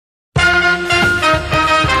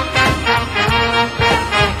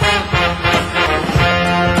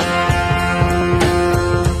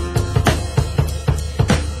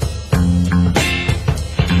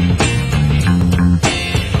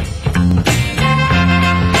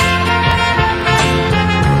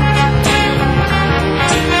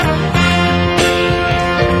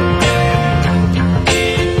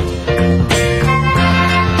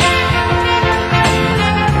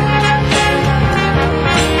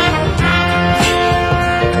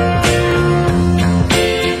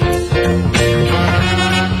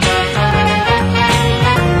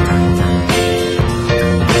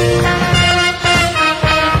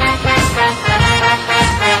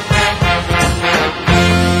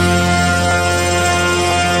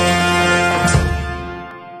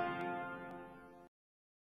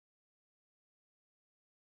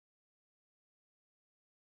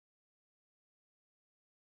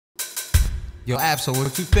Yo, Absol,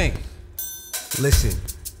 what you think? Listen,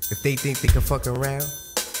 if they think they can fuck around,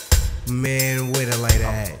 man, wait a light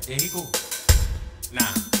ahead. Yeah, he cool. Nah.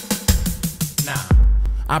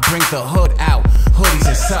 I bring the hood out, hoodies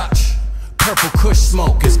and such. Purple kush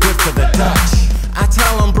smoke is good for the Dutch. I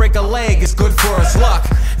tell him break a leg, it's good for his luck.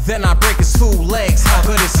 Then I break his 2 legs, how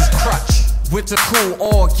good is his crutch? Winter cool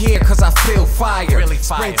all year cause I feel fire. Really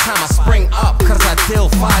fire. Springtime I spring up cause I deal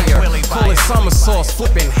fire. Really Call it fire. summer sauce,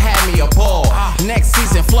 flipping had me a ball. Next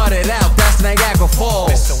season flooded out, that's Niagara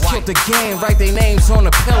Falls. Mr. Whyte. Killed the game, write their names on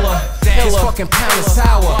the pillar. His fucking pound of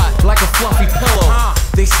sour, like a fluffy pillow.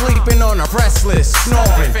 They sleeping on a restless,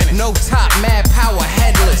 snoring. No top, mad power,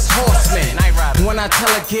 headless, horseman. When I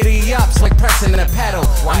tell her giddy ups like pressing a pedal.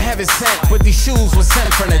 I'm heaven sent, but these shoes were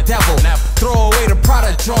sent from the devil. Throw away the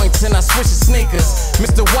Prada joints and I switch the sneakers.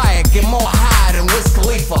 Mr. Whyte get more high than Wiz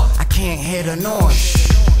Khalifa. I can't hear the noise.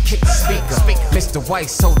 Kick the speaker. Mr. Whyte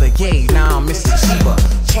sold the yay, now I'm Mr. Cheaper.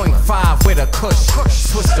 0.5 with a kush,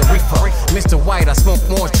 twist the reefer. Mr. Whyte, I smoke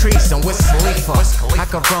more trees than Wiz Khalifa. I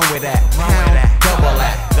could run with that, double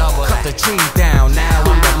that. Cut the tree down, now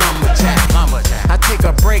I'm the lumberjack. I take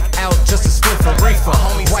a break out just to split a reefer.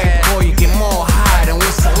 White boy, you get more high than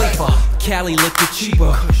Wiz Khalifa. Cali liquor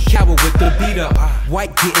cheaper, coward with the beat up.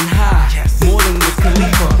 White getting high, more than Wiz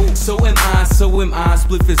Khalifa. So am I,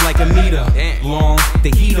 spliff is like a meter long,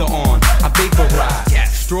 the heater on, I vaporize.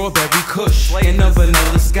 Strawberry kush in a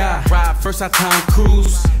vanilla sky. First I time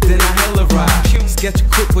cruise, then I hella ride. Sketch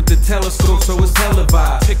quick with the telescope so it's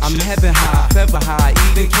televised. I'm heaven high, feather high,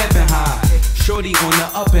 even Kevin high. Shorty on the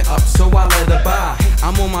up and up, so I let her buy.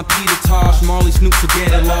 I'm on my Peter Tosh, Marley Snoop to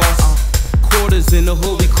get it lost. Quarters in the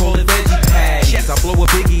hood, we call it veggie patties. I blow a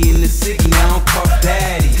biggie in the city, now I'm Puff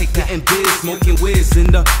Daddy. Getting biz, smoking whiz in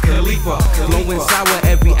the Khalifa. Blowing sour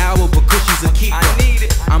every hour, but Cushy's a keeper.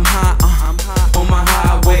 I'm high, on my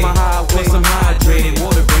highway. Want some hydrated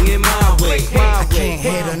water, bring it my way. I can't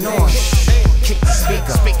hear the noise. Kick the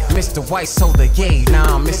speaker. Mr. Whyte sold the yay,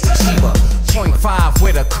 now I'm Mr. Cheaper. 0.5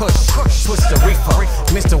 with a kush, twist the reefer.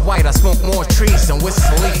 Mr. Whyte, I smoke more trees than Wiz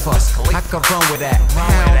Khalifa. I could run with that,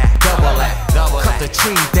 double that. Cut the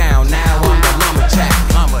tree down, now I'm the lumberjack.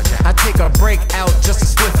 I take a break out just to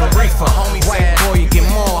split a reefer. White boy, you get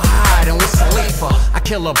more high than Wiz Khalifa. I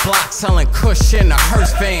kill a block selling kush in a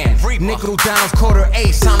hearse van. Nickel downs, quarter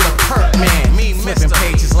ace, I'm the perk man. Flipping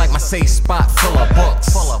pages like my safe spot full of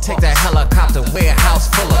books. Take that helicopter warehouse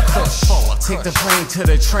full of kush. Take the plane to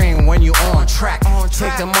the train when you on track.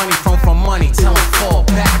 Take the money from money, tell him fall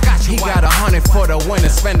back. He got 100 for the win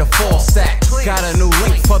and spend a 4 stack. Got a new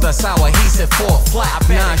link for the sour, he said 4 flat.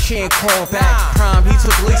 Nah, she ain't called back. Prime, he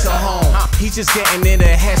took Lisa home. He just getting in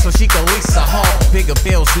her head so she can lease a home. Bigger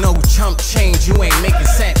bills, no chump change, you ain't making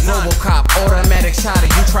sense. Robocop, automatic shot,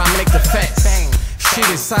 you try to make the fence. Shit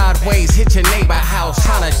is sideways, hit your neighbor house.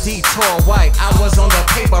 Tryna detour White, I was on the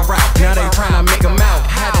paper route. Now they tryna make him out.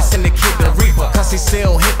 Had to send the kid the reaper, cause he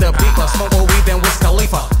still hit the beeper. Smoke more weed than Wiz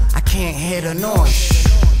Khalifa. I can't hear the noise.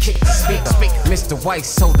 Kick the speaker. Mr. Whyte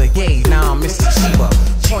sold the yay, now I'm Mr. Cheaper.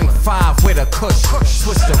 0.5 with a kush,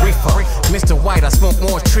 twist the reefer. Mr. Whyte, I smoke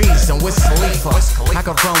more trees than Wiz Khalifa. I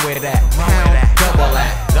could run with that, double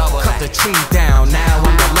that. Cut the tree down, now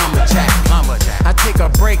I'm the lumberjack. I take a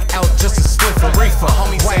break out just to split a reefer.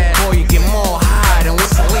 White boy, you get more high than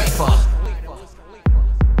Wiz Khalifa.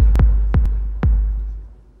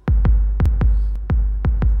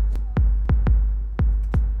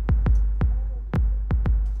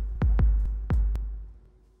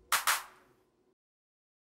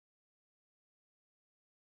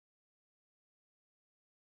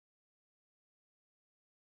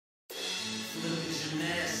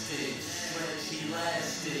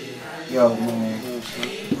 Yo, man,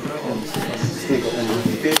 stick on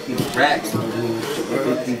 50 racks,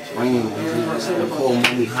 50 frames, the cold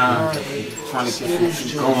money high, trying to get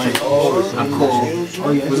this going. I'm cool.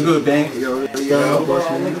 What's good, bang? Yo,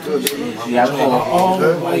 yeah, I'm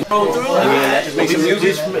cool. Yeah, make some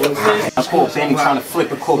music. I'm cool, Benny trying to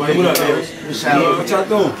flip a cool thing. What y'all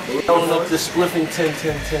doing? Throwing up the spliffing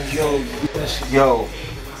 10. Yo,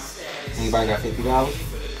 anybody got $50?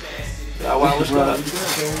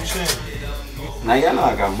 Now y'all know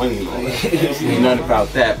I got money, man. Ain't nothing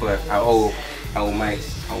about that, but I owe Mike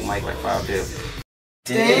like $5.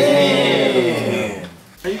 Damn.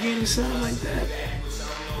 Are you getting something like that?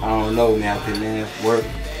 I don't know, man. I've been there, work.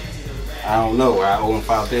 I don't know. I owe him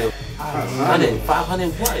 $5.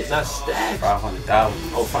 500 what? Not stacked. $500.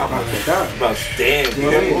 Oh, $500. About damn.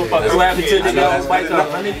 What happened to the nigga? Mike got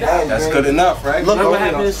 $100. That's good enough, right? Look what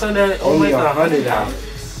happened to Sunday. Oh, Mike got $100.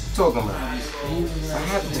 Talking about? What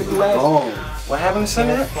happened to the last? What happened to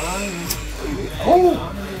Sunday? Oh,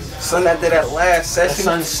 son that did that last That session.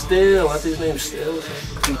 son Still. I think his name's Still.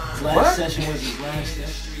 Last What? session was his last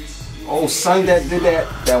session. Oh, son that did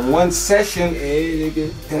that one session,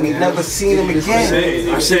 and we never seen him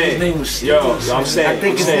again. I'm saying, his name was Still. Yo, I'm saying, I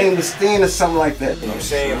think his name was Steen or something like that. I'm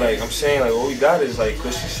saying like all we got is like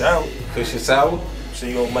cushion shower. Cushion sour? So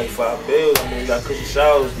you gonna make $5 bills. I mean, we got cushion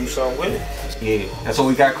showers. Do something with it. Yeah. That's what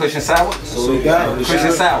we got. Cushion sour. So we got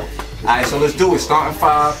Cushion sour. All right, so let's do it. Starting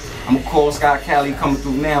 5. I'm gonna call Scott Cali coming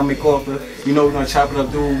through now. Make off the. You know we're gonna chop it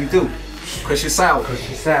up. Do what we do. Cushion sour.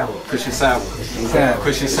 Cushion sour. Cushion sour.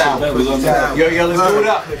 Cushion sour. Yo, let's do it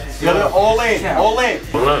up. Yo, all in. All in.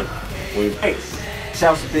 Hey,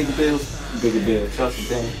 shout out to Bigger Bills. Bigger Bills. Shout out to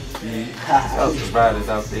Dan. Shout out to riders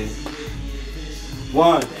out there.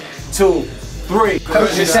 1, 2, 3.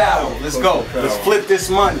 Cushion sour. Let's go. Let's flip this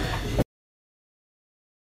money.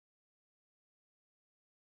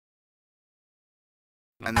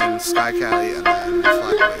 And then Sky Cali, and then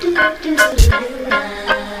Fly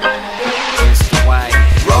Mr. Whyte.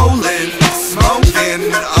 Rolling,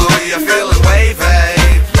 smoking, oh, you're feeling wavy.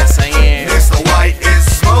 Yes, I am. Mr. Whyte is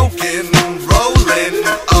smoking, rolling,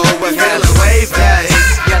 oh, we're feeling wavy.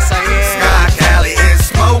 Yes, I am. Sky Cali is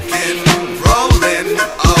smoking, rolling,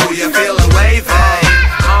 oh, you're feeling wavy.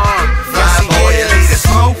 Fly boy, your lead is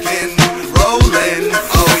smoking, rolling,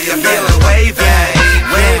 oh, you're feeling wavy.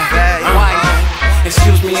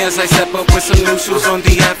 Excuse me as I step up with some new shoes on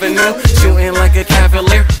the avenue, shooting like a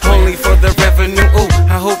cavalier, only for the revenue. Ooh,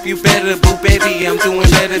 I hope you better, boo, baby, I'm doing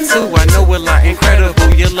better too. I know a lot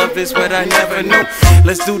incredible, your love is what I never knew.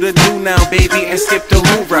 Let's do the do now, baby, and skip the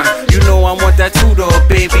hoorah. You know I want that two-door,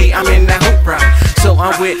 baby, I'm in that hoorah. So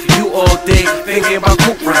I'm with you all day, thinking about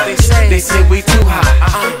hoorah. They say we too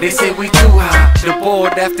high, they say we too high. The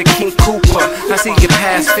board after King Cooper, I see your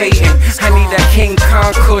past fading. I need that King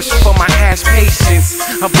Kong kush for my hash patience.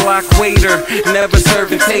 A block waiter, never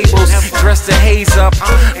serving tables. Dress the haze up,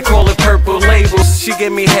 call it purple labels. She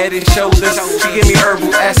give me head and shoulders, she give me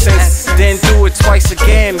herbal essence. Then do it twice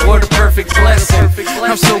again, what a perfect blessing.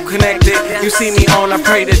 I'm so connected, you see me on, I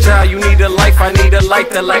pray to God. You need a life, I need a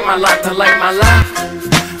light to light my life, to light my life.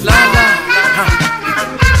 La la.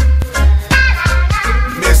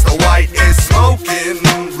 Mr. Whyte is smoking,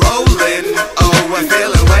 rolling, oh, we're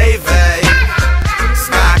feeling wavy.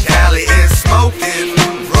 Sky Cali is smoking,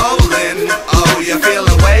 rolling, oh, you're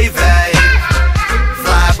feeling wavy.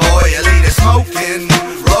 Fly boy, your lead is smoking,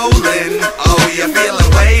 rolling, oh, you're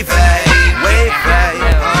feeling wavy.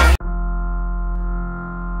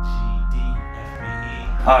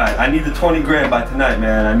 Alright, I need the 20 grand by tonight,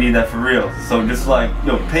 man. I need that for real. So just like,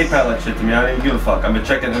 yo, PayPal that shit to me. I don't even give a fuck. I'm gonna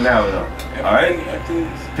check it in an hour though. Alright?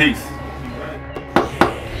 Peace.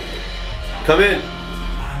 Come in.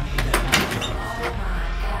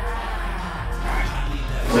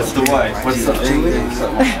 Mr. Whyte, what's up,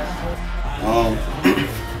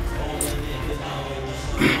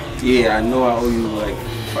 Yeah, I know I owe you like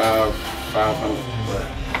 500, but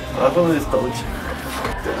 500 is double check.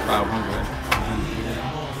 500.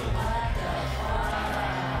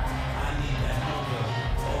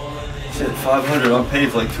 Shit, 500. I'm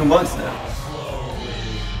paid for like 2 months now.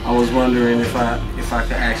 I was wondering if I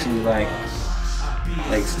could actually like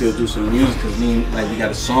still do some music, cause we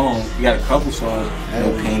got a song, we got a couple songs,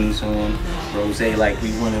 No Painting song, Rose, like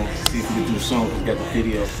we wanna see if we can do a song. We got the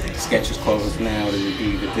video, sketches called us now, it would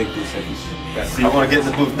be ridiculous. So you wanna get in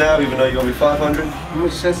the booth now even though you owe me 500? How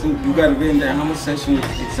much session, you got it written down, how much session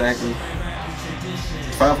exactly?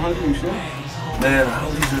 500, you sure? Man, I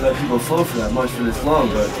don't usually let people flow for that much for this long,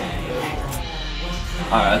 but...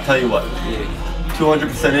 Alright, I'll tell you what.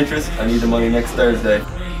 200% interest, I need the money next Thursday.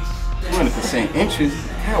 200% interest?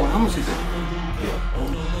 How much is it?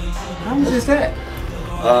 How much is that?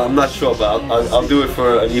 I'm not sure, but I'll do it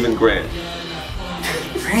for an even grand.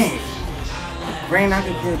 Grand, I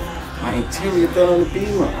could get my interior done on the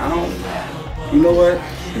Beamer. I don't, you know what?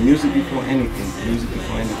 The music before anything. The music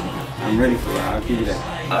before anything. I'm ready for it. I'll give you that.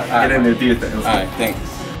 Get in there, do your thing. Alright, thanks.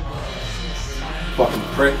 Fucking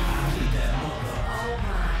prick.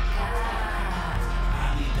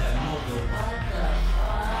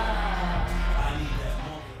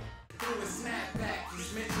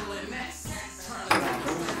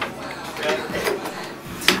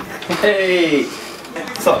 Hey!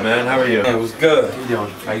 What's up, man? How are you? Hey, what's good? How you doing?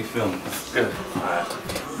 How you feeling? Good.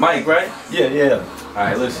 Alright. Mike, right? Yeah.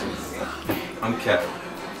 Alright, listen. I'm Kevin.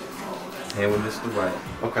 Here with Mr. Whyte.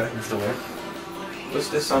 Okay, Mr. Whyte. What's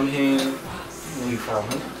this I'm hearing? Only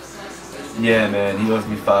 500? Yeah, man, he owes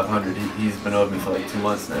me 500. He's been owed me for like 2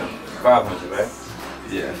 months now. 500, right?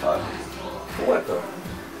 Yeah, 500. For what though?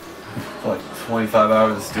 For like 25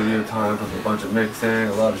 hours of studio time, plus a bunch of mixing,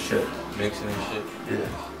 a lot of shit. Mixing and shit? Yeah.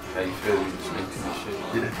 How you feel? You just making this shit.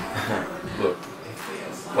 Yeah. Look,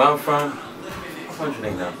 where I'm from, 100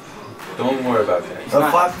 ain't nothing. Don't worry about that.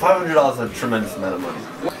 $500 is a tremendous amount of money.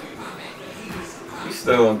 You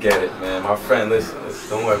still don't get it, man. My friend, listen,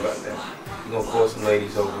 don't worry about that. You gonna call some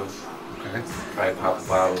ladies over. Okay. Probably pop a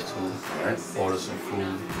bottle or two. Right. Order some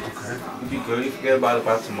food. Okay. You be good. You forget about it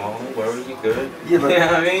by tomorrow. Don't worry, you good. Yeah, but you know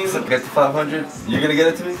what I mean? So get the 500. You're gonna get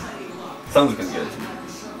it to me? Someone's gonna get it to me.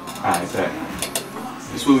 Alright, bet.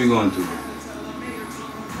 This is what we gonna do.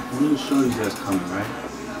 One of the shorties that's coming, right?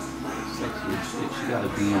 Sexy as shit. She gotta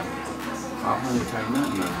be on. 500 type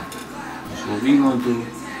nothing now. So what we gonna do?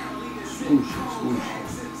 Swoosh.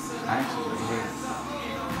 Actually, right here.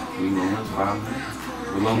 We gonna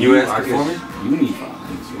 500. You asked for me? You need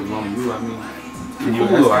 500. So along you, I mean. Can you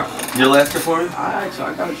ask? You'll ask her for me? I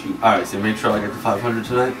got you. Alright, so make sure I get the 500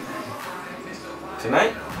 tonight.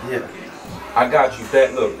 Tonight? Yeah. I got you.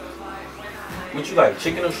 Bet. Look. What you like?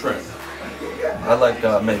 Chicken or shrimp? I like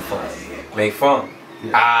Make Fun. Make Fun.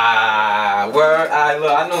 Yeah. Word.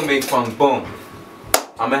 I know Make Fun. Boom.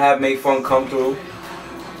 I'ma have Make Fun come through.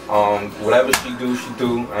 Whatever she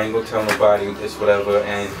do. I ain't gonna tell nobody. It's whatever.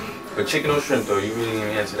 And but chicken or shrimp though, you really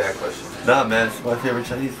didn't answer that question. Nah, man, it's my favorite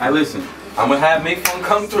Chinese food. Listen. I'ma have Make Fun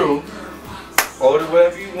come through. Order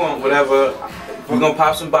whatever you want, whatever. We're gonna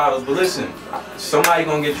pop some bottles, but listen, somebody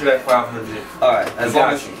gonna get you that 500. All right, as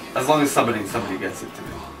long as somebody gets it to me.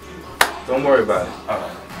 Don't worry about it. All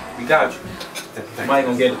right, we got you. Somebody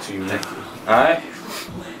gonna get it to you, man. Thank you. All right.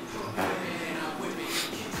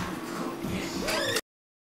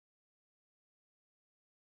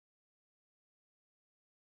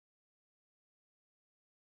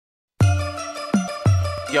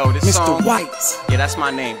 Yo, this Mr. song, Whyte. Yeah, that's my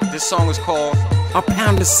name. This song is called A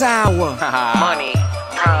Pound of Sour. Money,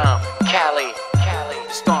 Prime, Cali,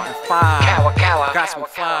 starting 5. Got some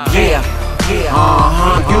 5. Yeah,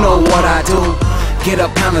 you know what I do. Get a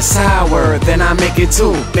pound of sour, then I make it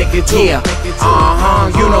two. Yeah,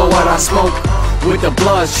 you know what I smoke. With the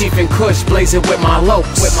bloods, Chief and Kush, blaze it with my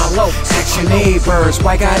lopes. Ask your neighbors,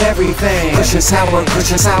 White got everything. Cushion sour.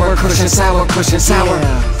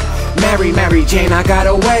 Mary Jane, I got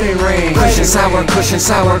a wedding ring. Cushion sour.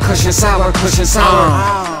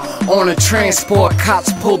 On a transport,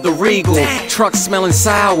 cops pulled the Regal. Truck smelling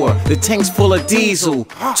sour, the tank's full of diesel.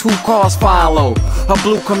 2 cars follow, a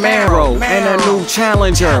blue Camaro and a new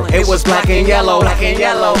Challenger. It was black and yellow.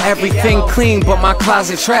 Everything clean, but my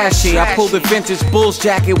closet trashy. I pulled the vintage Bulls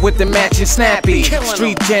jacket with the matching snappy.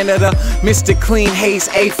 Street janitor, Mr. Clean Haze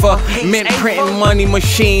AFA. Mint printing money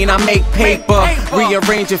machine, I make paper.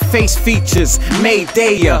 Rearrange your face features, made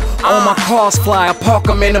daya. All my cars fly, I park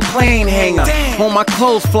them in a plane hangar. All my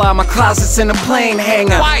clothes fly, my closet's in a plane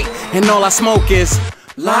hangar. And all I smoke is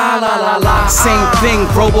la. Same thing,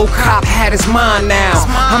 RoboCop had his mind now.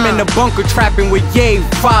 I'm in the bunker trapping with Ye,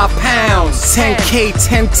 5 pounds. 10K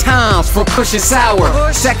 10 times from Cushion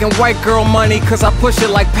Sour. Second white girl money cause I push it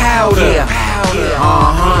like powder.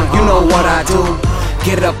 You know what I do.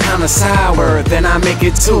 Get a pound of sour, then I make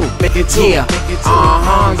it two. Yeah,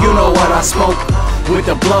 you know what I smoke. With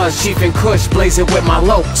the bloods, Chief and Kush, blaze it with my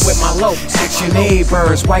lopes. Ask your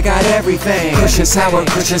neighbors, White got everything. Cushion sour.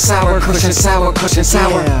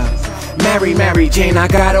 Mary Jane, I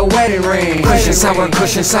got a wedding ring. Cushion sour.